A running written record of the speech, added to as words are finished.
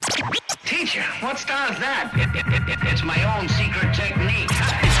What style is that? It's my own secret technique.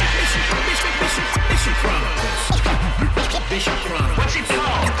 Bishop Chronicles. Bishop Chronicles. What's it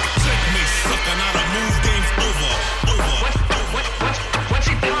called? Checkmate, sucker, now the move game's over. What's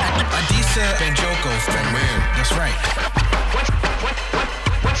it called? Adisa Banjoko. Man, that's right.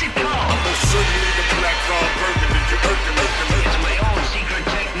 What's it called? Certainly the Black Ron Burgundy. It's my own secret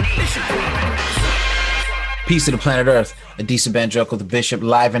technique. Peace to the planet Earth. Adisa Banjoko, the Bishop,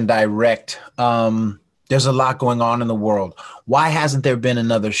 live and direct. There's a lot going on in the world. Why hasn't there been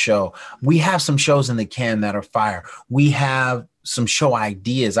another show? We have some shows in the can that are fire. We have some show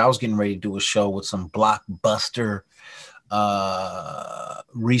ideas. I was getting ready to do a show with some blockbuster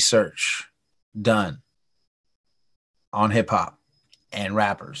research done on hip hop and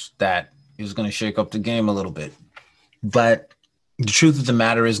rappers that is going to shake up the game a little bit. But the truth of the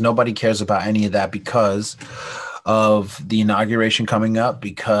matter is nobody cares about any of that because of the inauguration coming up,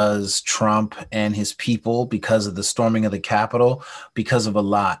 because Trump and his people, because of the storming of the Capitol, because of a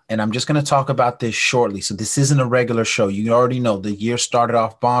lot. And I'm just going to talk about this shortly. So this isn't a regular show. You already know the year started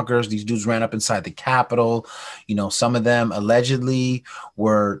off bonkers. These dudes ran up inside the Capitol. You know, some of them allegedly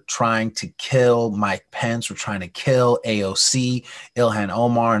were trying to kill Mike Pence, were trying to kill AOC, Ilhan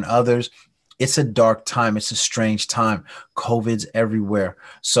Omar, and others. It's a dark time. It's a strange time. COVID's everywhere.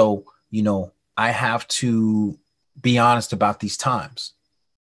 So, you know, I have to be honest about these times.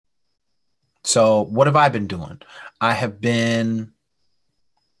 So what have I been doing? I have been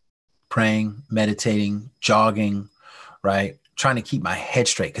praying, meditating, jogging, right? Trying to keep my head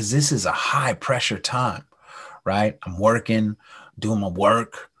straight because this is a high pressure time, right? I'm working, doing my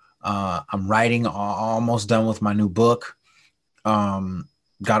work. I'm writing, almost done with my new book.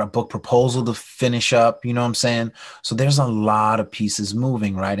 Got a book proposal to finish up, you know what I'm saying? So there's a lot of pieces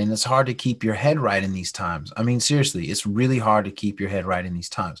moving, right? And it's hard to keep your head right in these times. I mean, seriously, it's really hard to keep your head right in these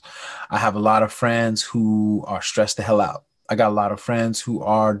times. I have a lot of friends who are stressed the hell out. I got a lot of friends who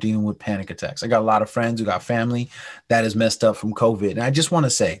are dealing with panic attacks. I got a lot of friends who got family that is messed up from COVID. And I just want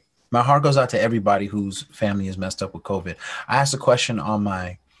to say, my heart goes out to everybody whose family is messed up with COVID. I asked a question on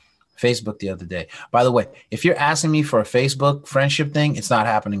my Facebook the other day. By the way, if you're asking me for a Facebook friendship thing, it's not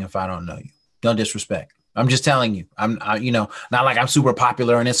happening if I don't know you. Don't disrespect. I'm just telling you. You know, not like I'm super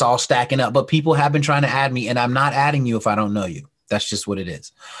popular and it's all stacking up, but people have been trying to add me and I'm not adding you if I don't know you. That's just what it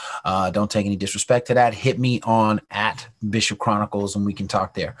is. Don't take any disrespect to that. Hit me on at Bishop Chronicles and we can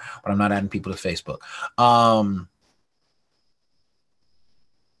talk there, but I'm not adding people to Facebook. I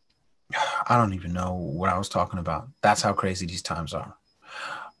don't even know what I was talking about. That's how crazy these times are.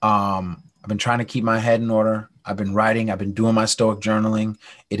 I've been trying to keep my head in order. I've been writing. I've been doing my Stoic journaling.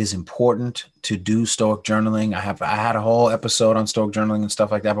 It is important to do Stoic journaling. I had a whole episode on Stoic journaling and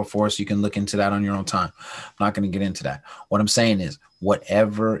stuff like that before, so you can look into that on your own time. I'm not going to get into that. What I'm saying is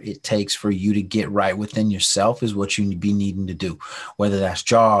whatever it takes for you to get right within yourself is what you be needing to do, whether that's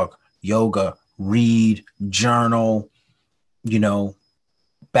jog, yoga, read, journal, you know,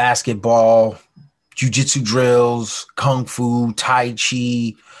 basketball, jiu-jitsu drills, kung fu, tai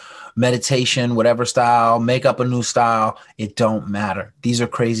chi, meditation, whatever style, make up a new style. It don't matter. These are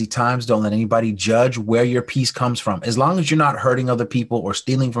crazy times. Don't let anybody judge where your peace comes from. As long as you're not hurting other people or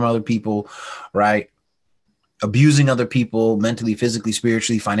stealing from other people, right? Abusing other people mentally, physically,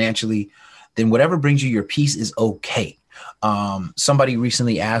 spiritually, financially, then whatever brings you your peace is okay. Somebody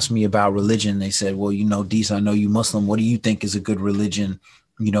recently asked me about religion. They said, well, you know, Dees, I know you Muslim. What do you think is a good religion,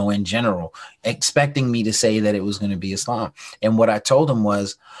 you know, in general, expecting me to say that it was going to be Islam. And what I told him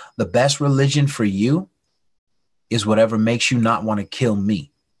was the best religion for you is whatever makes you not want to kill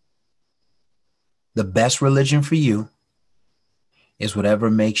me. The best religion for you is whatever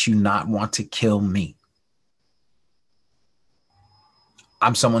makes you not want to kill me.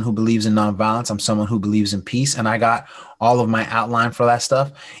 I'm someone who believes in nonviolence. I'm someone who believes in peace. And I got all of my outline for that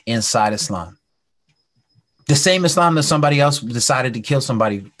stuff inside Islam. The same Islam that somebody else decided to kill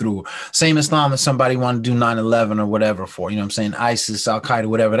somebody through. Same Islam that somebody wanted to do 9/11 or whatever for. You know what I'm saying? ISIS, Al-Qaeda,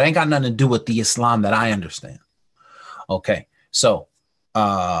 whatever. That ain't got nothing to do with the Islam that I understand. Okay. So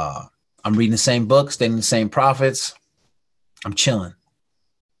I'm reading the same books, studying the same prophets. I'm chilling.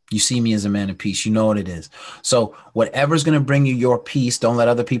 You see me as a man of peace. You know what it is. So whatever's going to bring you your peace, don't let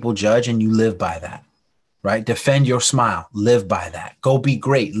other people judge, and you live by that. Right? Defend your smile. Live by that. Go be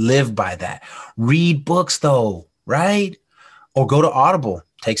great. Live by that. Read books though, right? Or go to Audible.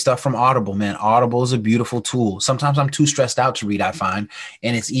 Take stuff from Audible, man. Audible is a beautiful tool. Sometimes I'm too stressed out to read, I find,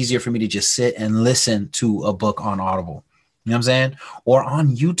 and it's easier for me to just sit and listen to a book on Audible. You know what I'm saying? Or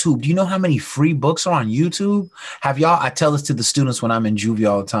on YouTube. Do you know how many free books are on YouTube? Have y'all, I tell this to the students when I'm in juvie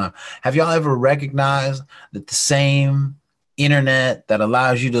all the time. Have y'all ever recognized that the same internet that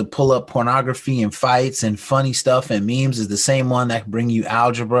allows you to pull up pornography and fights and funny stuff and memes is the same one that can bring you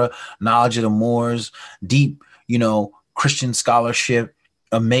algebra, knowledge of the Moors, deep, Christian scholarship,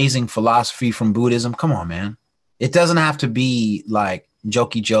 amazing philosophy from Buddhism. Come on, man. It doesn't have to be like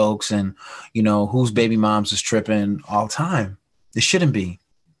jokey jokes and, whose baby moms is tripping all the time. It shouldn't be.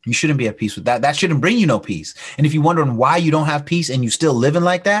 You shouldn't be at peace with that. That shouldn't bring you no peace. And if you're wondering why you don't have peace and you still living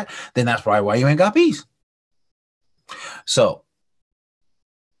like that, then that's probably why you ain't got peace. So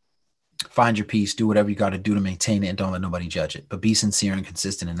find your peace, do whatever you got to do to maintain it, and don't let nobody judge it. But be sincere and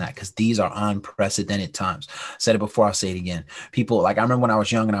consistent in that, because these are unprecedented times. I said it before, I'll say it again. People, like, I remember when I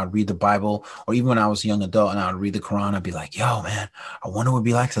was young and I would read the Bible, or even when I was a young adult and I would read the Quran, I'd be like, yo, man, I wonder what it'd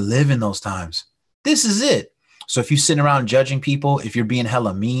be like to live in those times. This is it. So if you're sitting around judging people, if you're being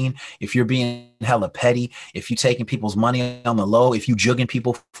hella mean, if you're being hella petty, if you're taking people's money on the low, if you jugging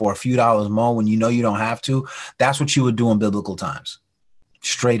people for a few dollars more when you know you don't have to, that's what you would do in biblical times.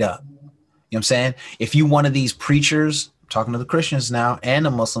 Straight up. You know what I'm saying? If you one of these preachers, talking to the Christians now and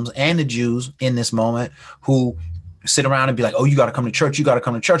the Muslims and the Jews in this moment, who sit around and be like, oh, you got to come to church. You got to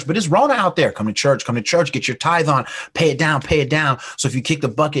come to church. But it's Rona out there. Come to church, get your tithe on, pay it down. So if you kick the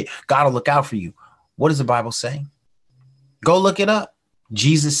bucket, God will look out for you. What does the Bible say? Go look it up.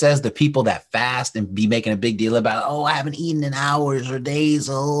 Jesus says the people that fast and be making a big deal about, oh, I haven't eaten in hours or days.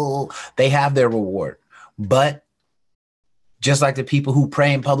 Oh, they have their reward. But just like the people who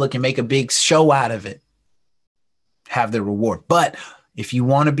pray in public and make a big show out of it have their reward. But if you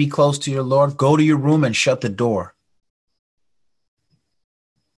want to be close to your Lord, go to your room and shut the door.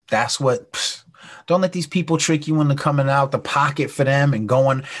 That's what... Don't let these people trick you into coming out the pocket for them and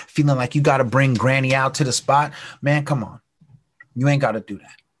going, feeling like you got to bring granny out to the spot. Man, come on. You ain't got to do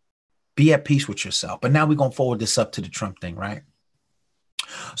that. Be at peace with yourself. But now we're going to forward this up to the Trump thing, right?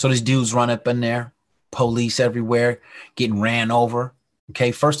 So these dudes run up in there, police everywhere, getting ran over.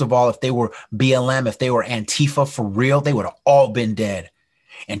 Okay, first of all, if they were BLM, if they were Antifa for real, they would have all been dead.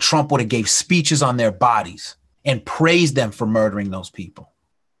 And Trump would have gave speeches on their bodies and praised them for murdering those people.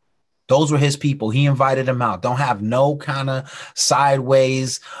 Those were his people. He invited them out. Don't have no kind of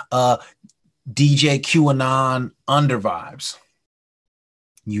sideways DJ QAnon under vibes.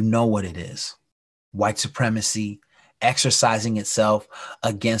 You know what it is. White supremacy exercising itself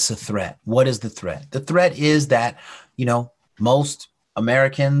against a threat. What is the threat? The threat is that, most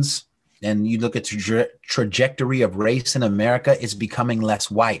Americans, and you look at the trajectory of race in America, it's becoming less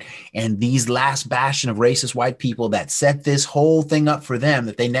white. And these last bastion of racist white people that set this whole thing up for them,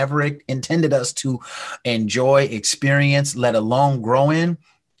 that they never intended us to enjoy, experience, let alone grow in,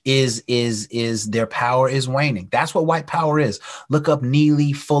 is their power is waning. That's what white power is. Look up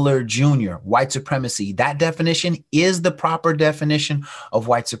Neely Fuller Jr., white supremacy. That definition is the proper definition of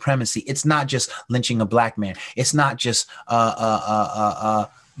white supremacy. It's not just lynching a black man. It's not just a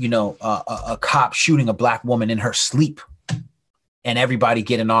cop shooting a black woman in her sleep and everybody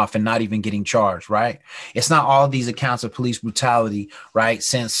getting off and not even getting charged, right? It's not all of these accounts of police brutality, right,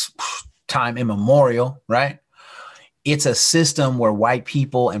 since time immemorial, right? It's a system where white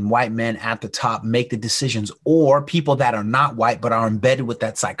people and white men at the top make the decisions, or people that are not white but are embedded with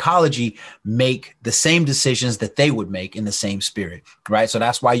that psychology make the same decisions that they would make in the same spirit, right? So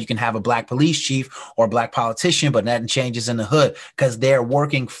that's why you can have a black police chief or a black politician, but nothing changes in the hood, because they're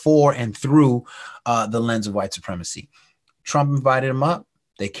working for and through the lens of white supremacy. Trump invited them up.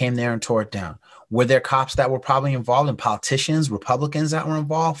 They came there and tore it down. Were there cops that were probably involved, and politicians, Republicans that were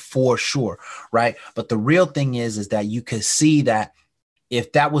involved? For sure, right? But the real thing is that you could see that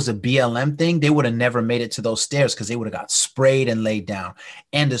if that was a BLM thing, they would have never made it to those stairs, because they would have got sprayed and laid down.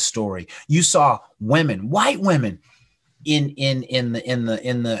 End of story. You saw women, white women, in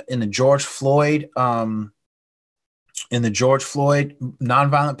the George Floyd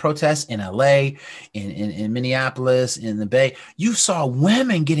nonviolent protests in LA, in Minneapolis, in the Bay. You saw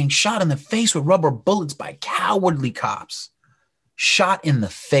women getting shot in the face with rubber bullets by cowardly cops, shot in the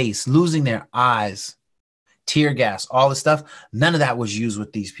face, losing their eyes, tear gas, all this stuff. None of that was used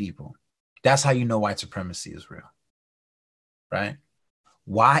with these people. That's how you know white supremacy is real, right?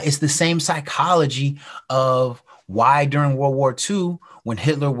 Why? It's the same psychology of why during World War II, when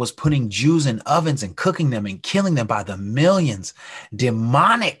Hitler was putting Jews in ovens and cooking them and killing them by the millions,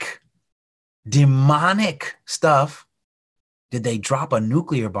 demonic stuff, did they drop a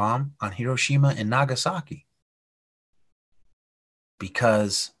nuclear bomb on Hiroshima and Nagasaki?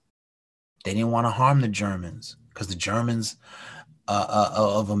 Because they didn't want to harm the Germans, because the Germans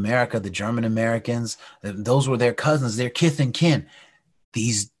of America, the German Americans, those were their cousins, their kith and kin.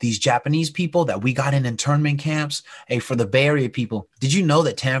 these Japanese people that we got in internment camps. Hey, for the Bay Area people, did you know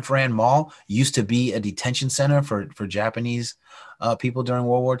that Tanforan Mall used to be a detention center for Japanese people during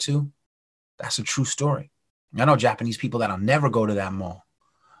World War II? That's a true story. I know Japanese people that'll never go to that mall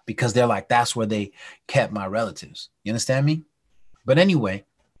because they're like, that's where they kept my relatives. You understand me? But anyway,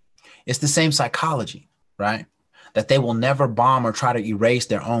 it's the same psychology, right? That they will never bomb or try to erase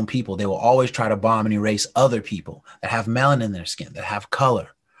their own people. They will always try to bomb and erase other people that have melanin in their skin, that have color,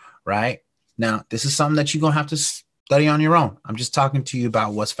 right? Now, this is something that you're going to have to study on your own. I'm just talking to you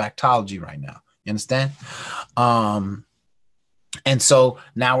about what's factology right now. You understand? And so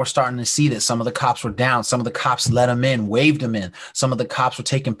now we're starting to see that some of the cops were down. Some of the cops let them in, waved them in. Some of the cops were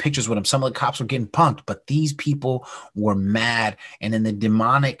taking pictures with them. Some of the cops were getting punked, but these people were mad. And in the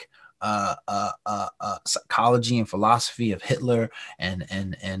demonic psychology and philosophy of Hitler and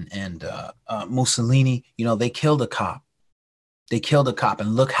Mussolini, you know, they killed a cop. They killed a cop,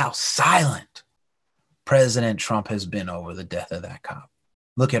 and look how silent President Trump has been over the death of that cop.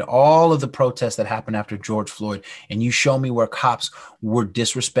 Look at all of the protests that happened after George Floyd, and you show me where cops were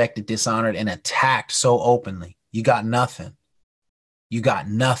disrespected, dishonored, and attacked so openly. You got nothing. You got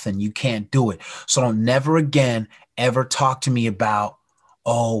nothing. You can't do it. So don't never again ever talk to me about,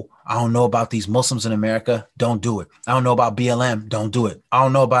 oh, I don't know about these Muslims in America. Don't do it. I don't know about BLM. Don't do it. I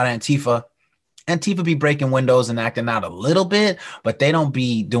don't know about Antifa. Antifa be breaking windows and acting out a little bit, but they don't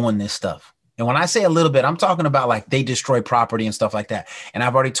be doing this stuff. And when I say a little bit, I'm talking about like they destroy property and stuff like that. And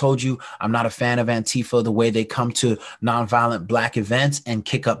I've already told you, I'm not a fan of Antifa, the way they come to nonviolent Black events and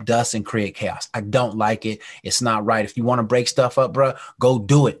kick up dust and create chaos. I don't like it. It's not right. If you want to break stuff up, bro, go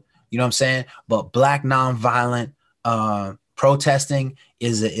do it. You know what I'm saying? But Black nonviolent protesting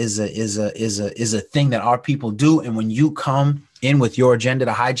is a thing that our people do. And when you come in with your agenda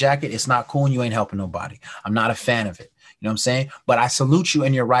to hijack it, it's not cool and you ain't helping nobody. I'm not a fan of it. You know what I'm saying? But I salute you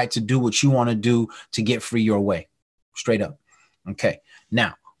in your right to do what you want to do to get free your way. Straight up. Okay.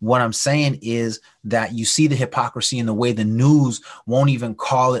 Now, what I'm saying is that you see the hypocrisy in the way the news won't even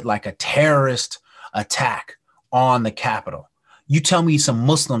call it like a terrorist attack on the Capitol. You tell me some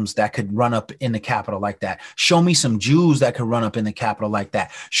Muslims that could run up in the Capitol like that. Show me some Jews that could run up in the Capitol like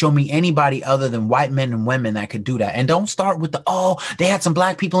that. Show me anybody other than white men and women that could do that. And don't start with the, oh, they had some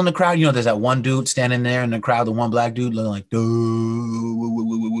Black people in the crowd. You know, there's that one dude standing there in the crowd, the one Black dude looking like,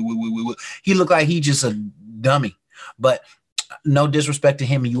 he looked like he just a dummy. But no disrespect to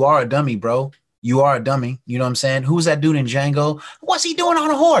him. You are a dummy, bro. You are a dummy. You know what I'm saying? Who's that dude in Django? What's he doing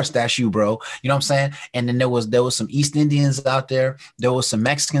on a horse? That's you, bro. You know what I'm saying? And then there was some East Indians out there. There was some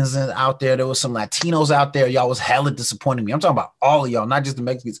Mexicans out there. There was some Latinos out there. Y'all was hella disappointing me. I'm talking about all of y'all, not just the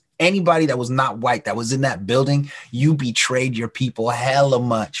Mexicans. Anybody that was not white that was in that building, you betrayed your people hella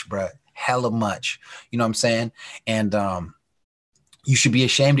much, bro. Hella much. You know what I'm saying? And you should be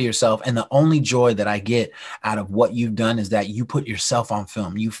ashamed of yourself. And the only joy that I get out of what you've done is that you put yourself on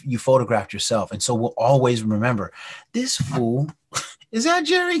film. You photographed yourself. And so we'll always remember this fool. Is that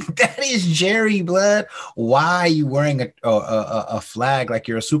Jerry? That is Jerry, blood. Why are you wearing a flag like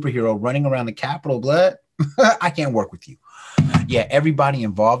you're a superhero running around the Capitol, blood? I can't work with you. Yeah, everybody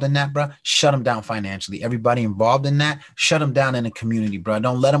involved in that, bro, shut them down financially. Everybody involved in that, shut them down in the community, bro.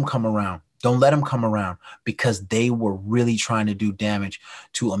 Don't let them come around. Don't let them come around because they were really trying to do damage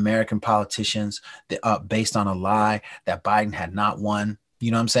to American politicians based on a lie that Biden had not won. You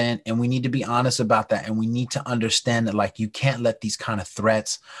know what I'm saying? And we need to be honest about that. And we need to understand that, like, you can't let these kind of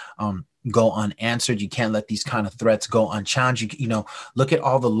threats go unanswered. You can't let these kind of threats go unchallenged. You know, look at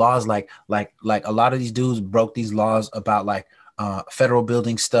all the laws, like a lot of these dudes broke these laws about like federal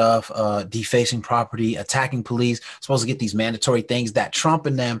building stuff, defacing property, attacking police, supposed to get these mandatory things that Trump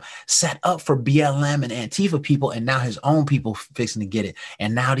and them set up for BLM and Antifa people. And now his own people fixing to get it.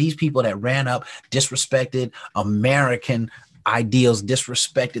 And now these people that ran up, disrespected American ideals,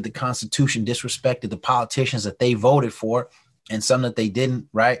 disrespected the Constitution, disrespected the politicians that they voted for, and some that they didn't,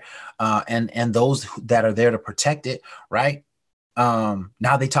 right? And those that are there to protect it, right?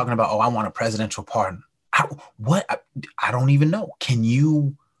 Now they talking about, oh, I want a presidential pardon. I don't even know.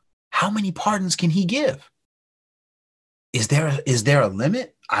 How many pardons can he give? Is there a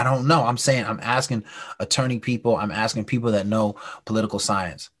limit? I don't know. I'm asking attorney people. I'm asking people that know political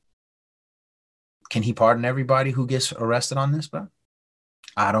science. Can he pardon everybody who gets arrested on this, bro?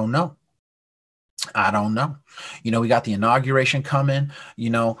 I don't know. You know, we got the inauguration coming. You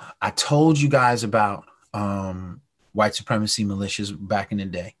know, I told you guys about white supremacy militias back in the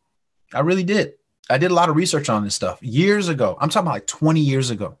day. I really did. I did a lot of research on this stuff years ago. I'm talking about like 20 years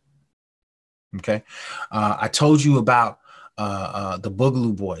ago. Okay. I told you about the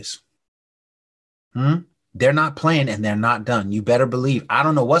Boogaloo Boys. They're not playing and they're not done. You better believe. I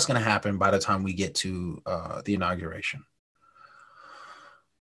don't know what's going to happen by the time we get to the inauguration.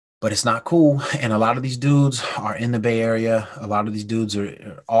 But it's not cool. And a lot of these dudes are in the Bay Area. A lot of these dudes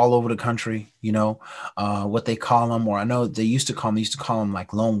are all over the country, you know, what they call them, or I know they used to call them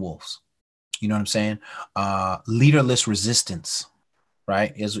like lone wolves. You know what I'm saying? Leaderless resistance,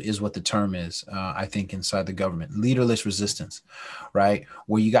 right, is what the term is, I think, inside the government. Leaderless resistance, right?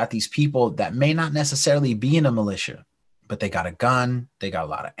 Where you got these people that may not necessarily be in a militia, but they got a gun, they got a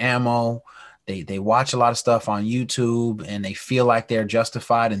lot of ammo, they watch a lot of stuff on YouTube, and they feel like they're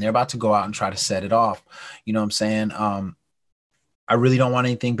justified, and they're about to go out and try to set it off. You know what I'm saying? I really don't want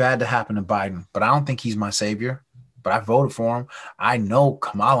anything bad to happen to Biden, but I don't think he's my savior. But I voted for him. I know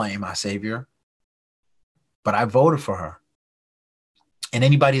Kamala ain't my savior, but I voted for her. And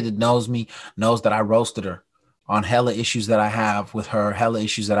anybody that knows me knows that I roasted her on hella issues that I have with her, hella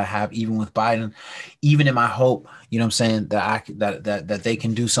issues that I have even with Biden, even in my hope, you know what I'm saying, that they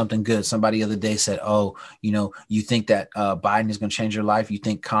can do something good. Somebody the other day said, oh, you know, you think that Biden is going to change your life? You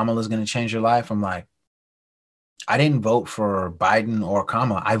think Kamala is going to change your life? I'm like, I didn't vote for Biden or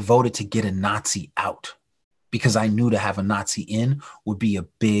Kamala. I voted to get a Nazi out because I knew to have a Nazi in would be a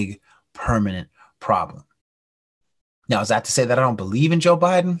big permanent problem. Now, is that to say that I don't believe in Joe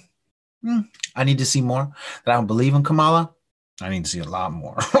Biden? I need to see more. That I don't believe in Kamala? I need to see a lot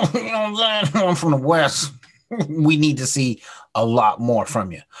more. You know what I'm saying? I'm from the West. We need to see a lot more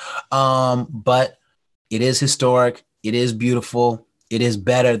from you. But it is historic. It is beautiful. It is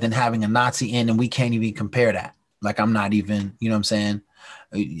better than having a Nazi in, and we can't even compare that. Like, I'm not even, you know what I'm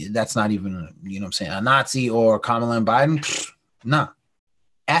saying? That's not even, you know what I'm saying, a Nazi or Kamala and Biden. Nah.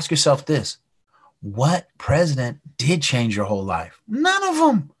 Ask yourself this. What president did change your whole life? None of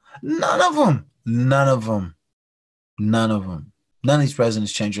them. None of them. None of them. None of them. None of these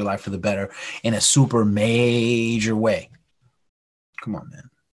presidents change your life for the better in a super major way. Come on, man.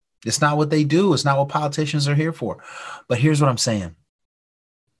 It's not what they do. It's not what politicians are here for. But here's what I'm saying.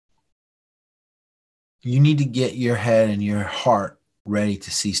 You need to get your head and your heart ready to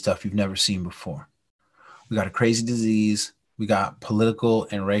see stuff you've never seen before. We got a crazy disease. We got political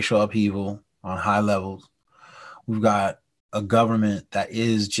and racial upheaval on high levels. We've got a government that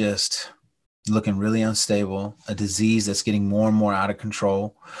is just looking really unstable, a disease that's getting more and more out of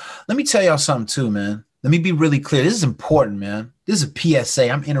control. Let me tell y'all something too, man. Let me be really clear. This is important, man. This is a PSA.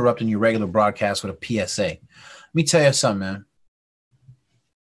 I'm interrupting your regular broadcast with a PSA. Let me tell you something, man.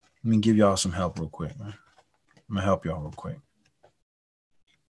 Let me give y'all some help real quick, man. I'm going to help y'all real quick.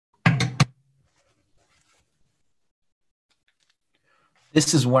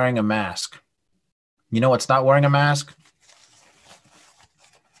 This is wearing a mask. You know what's not wearing a mask?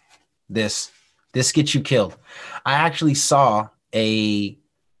 This gets you killed. I actually saw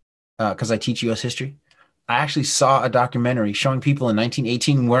because I teach U.S. history, I actually saw a documentary showing people in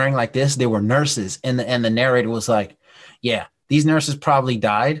 1918 wearing like this. They were nurses, and the narrator was like, yeah, these nurses probably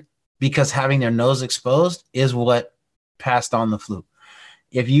died because having their nose exposed is what passed on the flu.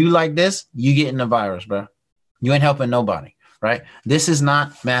 If you like this, you getting the virus, bro. You ain't helping nobody, right? This is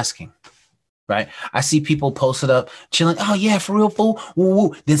not masking. Right. I see people posted up chilling. Oh, yeah, for real, fool. Woo,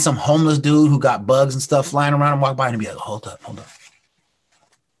 woo. Then some homeless dude who got bugs and stuff flying around and walk by and be like, hold up. What's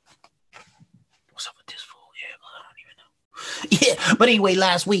up with this fool? Yeah, I don't even know. Yeah. But anyway,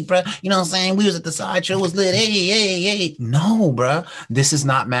 last week, bro, you know what I'm saying? We was at the sideshow, was lit. Hey. No, bro. This is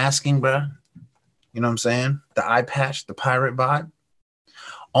not masking, bro. You know what I'm saying? The eye patch, the pirate vibe.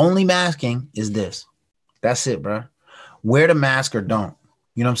 Only masking is this. That's it, bro. Wear the mask or don't.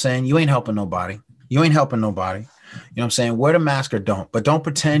 You know what I'm saying? You ain't helping nobody. You ain't helping nobody. You know what I'm saying? Wear the mask or don't. But don't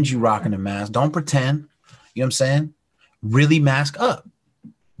pretend you rocking the mask. Don't pretend. You know what I'm saying? Really mask up.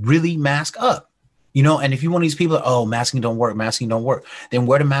 Really mask up. You know, and if you're one of these people, oh, masking don't work, then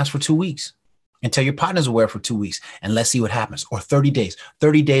wear the mask for 2 weeks. And tell your partners to wear it for 2 weeks. And let's see what happens. Or 30 days.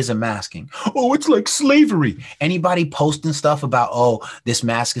 30 days of masking. Oh, it's like slavery. Anybody posting stuff about, oh, this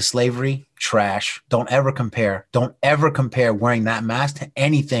mask is slavery? Trash. Don't ever compare. Don't ever compare wearing that mask to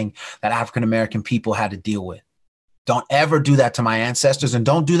anything that African-American people had to deal with. Don't ever do that to my ancestors. And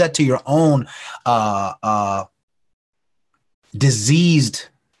don't do that to your own diseased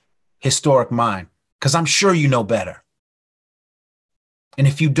historic mind. Because I'm sure you know better. And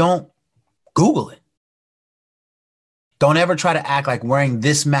if you don't, Google it. Don't ever try to act like wearing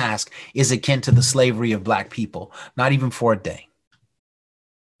this mask is akin to the slavery of Black people, not even for a day.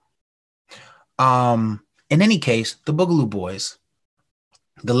 In any case, the Boogaloo Boys,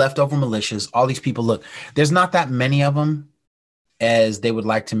 the leftover militias, all these people, look, there's not that many of them as they would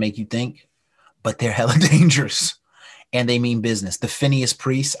like to make you think, but they're hella dangerous. and they mean business. The Phineas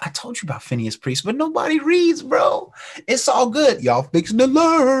Priest. I told you about Phineas Priest, but nobody reads, bro. It's all good. Y'all fixing to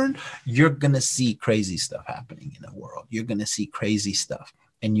learn. You're going to see crazy stuff happening in the world. You're going to see crazy stuff.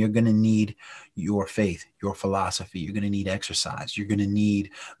 And you're going to need your faith, your philosophy. You're going to need exercise. You're going to need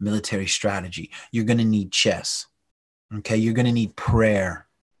military strategy. You're going to need chess. Okay. You're going to need prayer.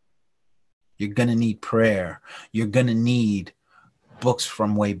 You're going to need prayer. You're going to need books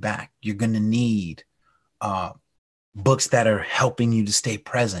from way back. You're going to need books that are helping you to stay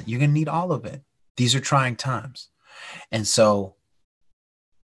present. You're going to need all of it. These are trying times. And so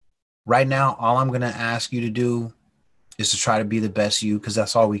right now, all I'm going to ask you to do is to try to be the best you, because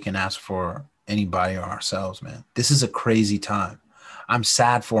that's all we can ask for anybody or ourselves, man. This is a crazy time. I'm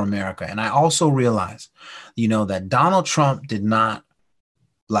sad for America. And I also realize, that Donald Trump did not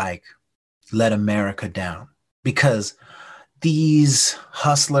let America down, because these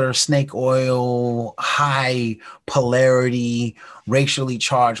hustler, snake oil, high polarity, racially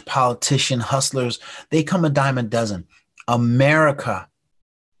charged politician hustlers, they come a dime a dozen. America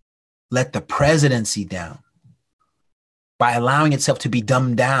let the presidency down by allowing itself to be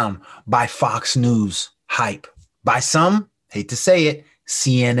dumbed down by Fox News hype, by some, hate to say it,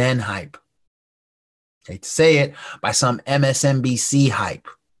 CNN hype, hate to say it, by some MSNBC hype,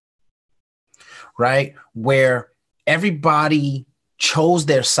 right? Where everybody chose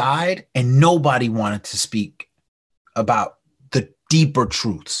their side and nobody wanted to speak about the deeper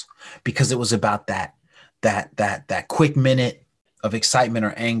truths, because it was about that quick minute of excitement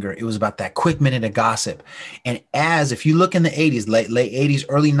or anger. It was about that quick minute of gossip. And if you look in the 80s, late 80s,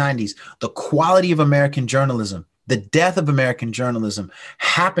 early 90s, the quality of American journalism, the death of American journalism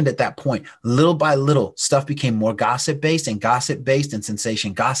happened at that point. Little by little, stuff became more gossip-based and gossip-based and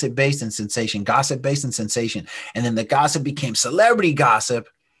sensation, gossip-based and sensation, gossip-based and sensation. And then the gossip became celebrity gossip,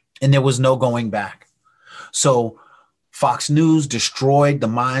 and there was no going back. So Fox News destroyed the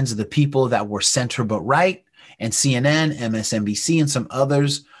minds of the people that were center but right, and CNN, MSNBC, and some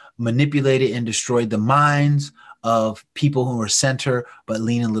others manipulated and destroyed the minds of people who were center but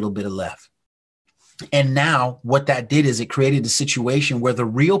lean a little bit of left. And now what that did is it created a situation where the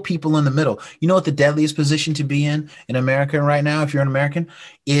real people in the middle, you know what the deadliest position to be in America right now, if you're an American,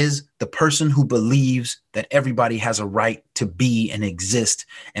 is the person who believes that everybody has a right to be and exist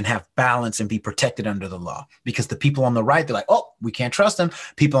and have balance and be protected under the law. Because the people on the right, they're like, oh, we can't trust them.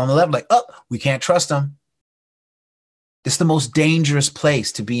 People on the left, like, oh, we can't trust them. It's the most dangerous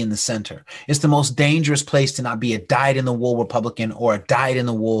place to be in the center. It's the most dangerous place to not be a dyed-in-the-wool Republican or a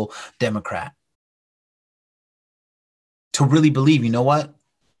dyed-in-the-wool Democrat. To really believe, you know what?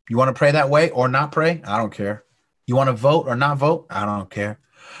 You want to pray that way or not pray? I don't care. You want to vote or not vote? I don't care.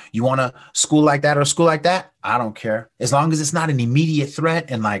 You want to school like that or school like that? I don't care. As long as it's not an immediate threat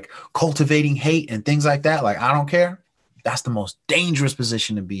and cultivating hate and things like that, I don't care. That's the most dangerous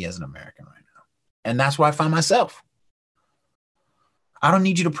position to be as an American right now. And that's where I find myself. I don't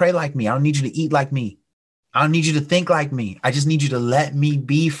need you to pray like me. I don't need you to eat like me. I don't need you to think like me. I just need you to let me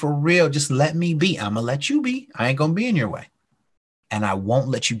be for real. Just let me be. I'm going to let you be. I ain't going to be in your way. And I won't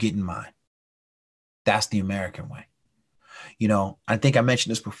let you get in mine. That's the American way. I think I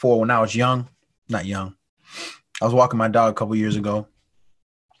mentioned this before when I was not young. I was walking my dog a couple years ago.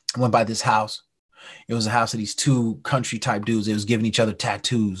 I went by this house. It was a house of these two country type dudes. They was giving each other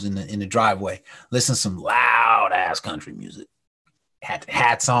tattoos in the driveway. Listen to some loud ass country music. Had the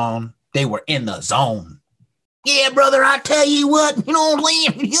hats on. They were in the zone. Yeah, brother, I tell you what, you know what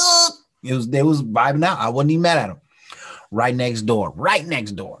I'm saying? They was vibing out. I wasn't even mad at them. Right next door,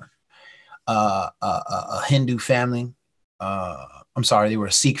 a Hindu family. I'm sorry, they were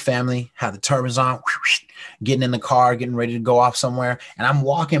a Sikh family, had the turbans on, getting in the car, getting ready to go off somewhere. And I'm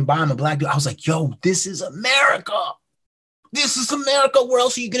walking by, I'm a black dude. I was like, yo, this is America. This is America. Where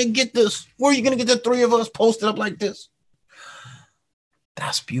else are you going to get this? Where are you going to get the three of us posted up like this?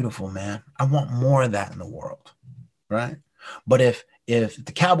 That's beautiful, man. I want more of that in the world, right? But if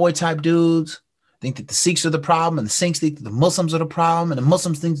the cowboy type dudes think that the Sikhs are the problem and the Sikhs think that the Muslims are the problem and the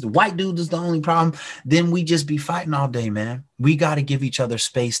Muslims think the white dude is the only problem, then we just be fighting all day, man. We got to give each other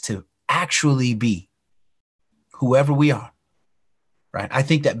space to actually be whoever we are, right? I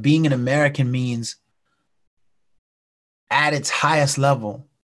think that being an American means at its highest level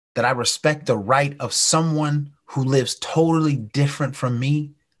that I respect the right of someone who lives totally different from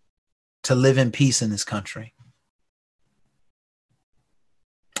me to live in peace in this country.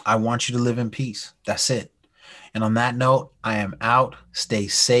 I want you to live in peace. That's it. And on that note, I am out. Stay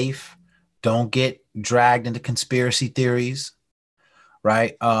safe. Don't get dragged into conspiracy theories,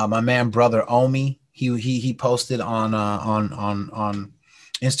 right? My man, brother Omi, he posted on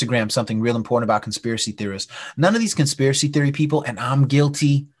Instagram something real important about conspiracy theorists. None of these conspiracy theory people, and I'm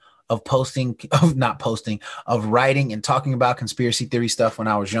guilty of writing and talking about conspiracy theory stuff when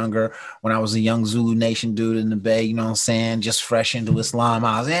I was younger, when I was a young Zulu Nation dude in the Bay, you know what I'm saying? Just fresh into Islam.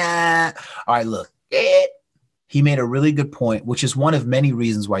 I was, all right, look, he made a really good point, which is one of many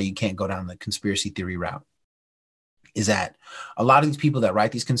reasons why you can't go down the conspiracy theory route. Is that a lot of these people that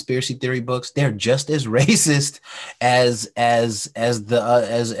write these conspiracy theory books, they're just as racist as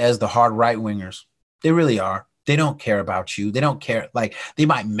the hard right wingers. They really are. They don't care about you. They don't care. Like, they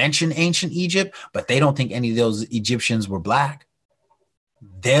might mention ancient Egypt, but they don't think any of those Egyptians were black.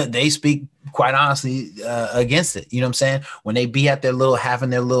 They speak quite honestly against it. You know what I'm saying? When they be at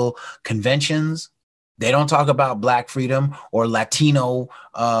having their little conventions, they don't talk about black freedom or Latino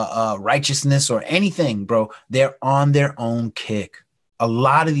righteousness or anything, bro. They're on their own kick. A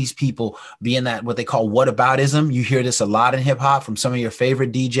lot of these people be in that what they call whataboutism. You hear this a lot in hip hop from some of your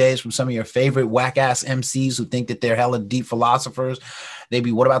favorite DJs, from some of your favorite whack ass MCs who think that they're hella deep philosophers. They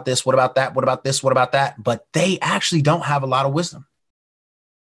be, what about this? What about that? What about this? What about that? But they actually don't have a lot of wisdom.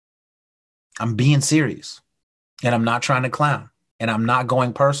 I'm being serious, and I'm not trying to clown, and I'm not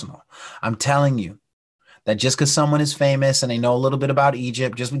going personal. I'm telling you that just because someone is famous and they know a little bit about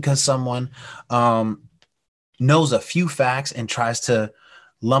Egypt, just because someone knows a few facts and tries to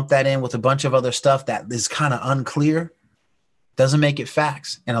lump that in with a bunch of other stuff that is kind of unclear, doesn't make it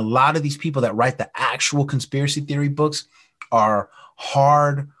facts. And a lot of these people that write the actual conspiracy theory books are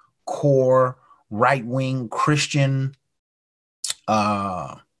hardcore right-wing Christian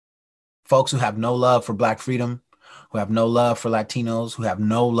folks who have no love for black freedom, who have no love for Latinos, who have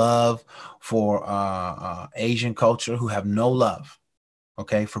no love for Asian culture, who have no love,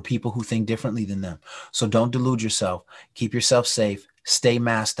 okay, for people who think differently than them. So don't delude yourself. Keep yourself safe. Stay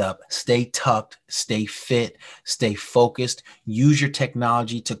masked up. Stay tucked. Stay fit. Stay focused. Use your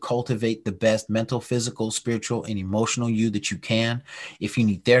technology to cultivate the best mental, physical, spiritual, and emotional you that you can. If you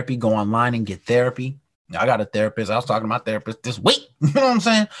need therapy, go online and get therapy. I got a therapist. I was talking to my therapist this week. You know what I'm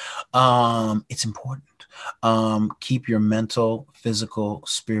saying? It's important. Keep your mental, physical,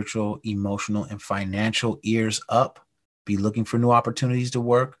 spiritual, emotional, and financial ears up. Be looking for new opportunities to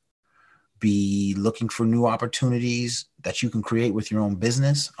work. Be looking for new opportunities that you can create with your own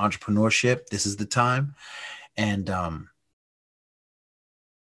business, entrepreneurship. This is the time. And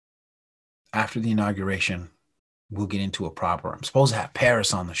after the inauguration, we'll get into a proper. I'm supposed to have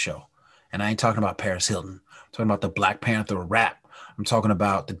Paris on the show. And I ain't talking about Paris Hilton. I'm talking about the Black Panther rap. I'm talking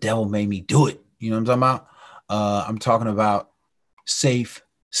about The Devil Made Me Do It. You know what I'm talking about? I'm talking about Safe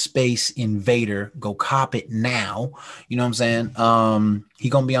Space Invader. Go cop it now. You know what I'm saying? He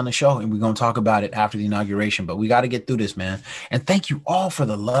gonna be on the show and we're gonna talk about it after the inauguration. But we got to get through this, man. And thank you all for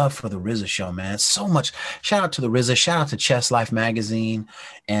the love for the RZA show, man. So much. Shout out to the RZA. Shout out to Chess Life magazine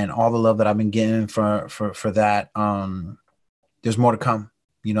and all the love that I've been getting for that. There's more to come.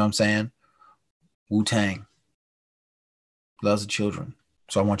 You know what I'm saying? Wu-Tang loves the children.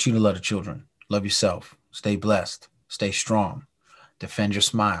 So I want you to love the children. Love yourself. Stay blessed. Stay strong. Defend your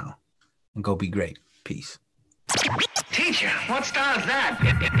smile. And go be great. Peace. Teacher, what style is that?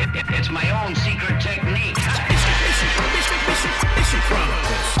 It's my own secret technique. Bishop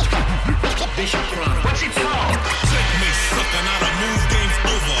Chronicles. What's it called? Checkmate, sucker, not a move, game's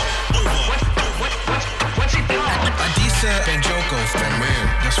over. What's it called? Adisa Benjoko.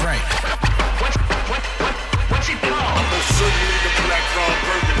 That's right. What's it called? Most certainly the Black Ron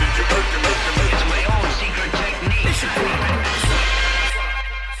Burgundy.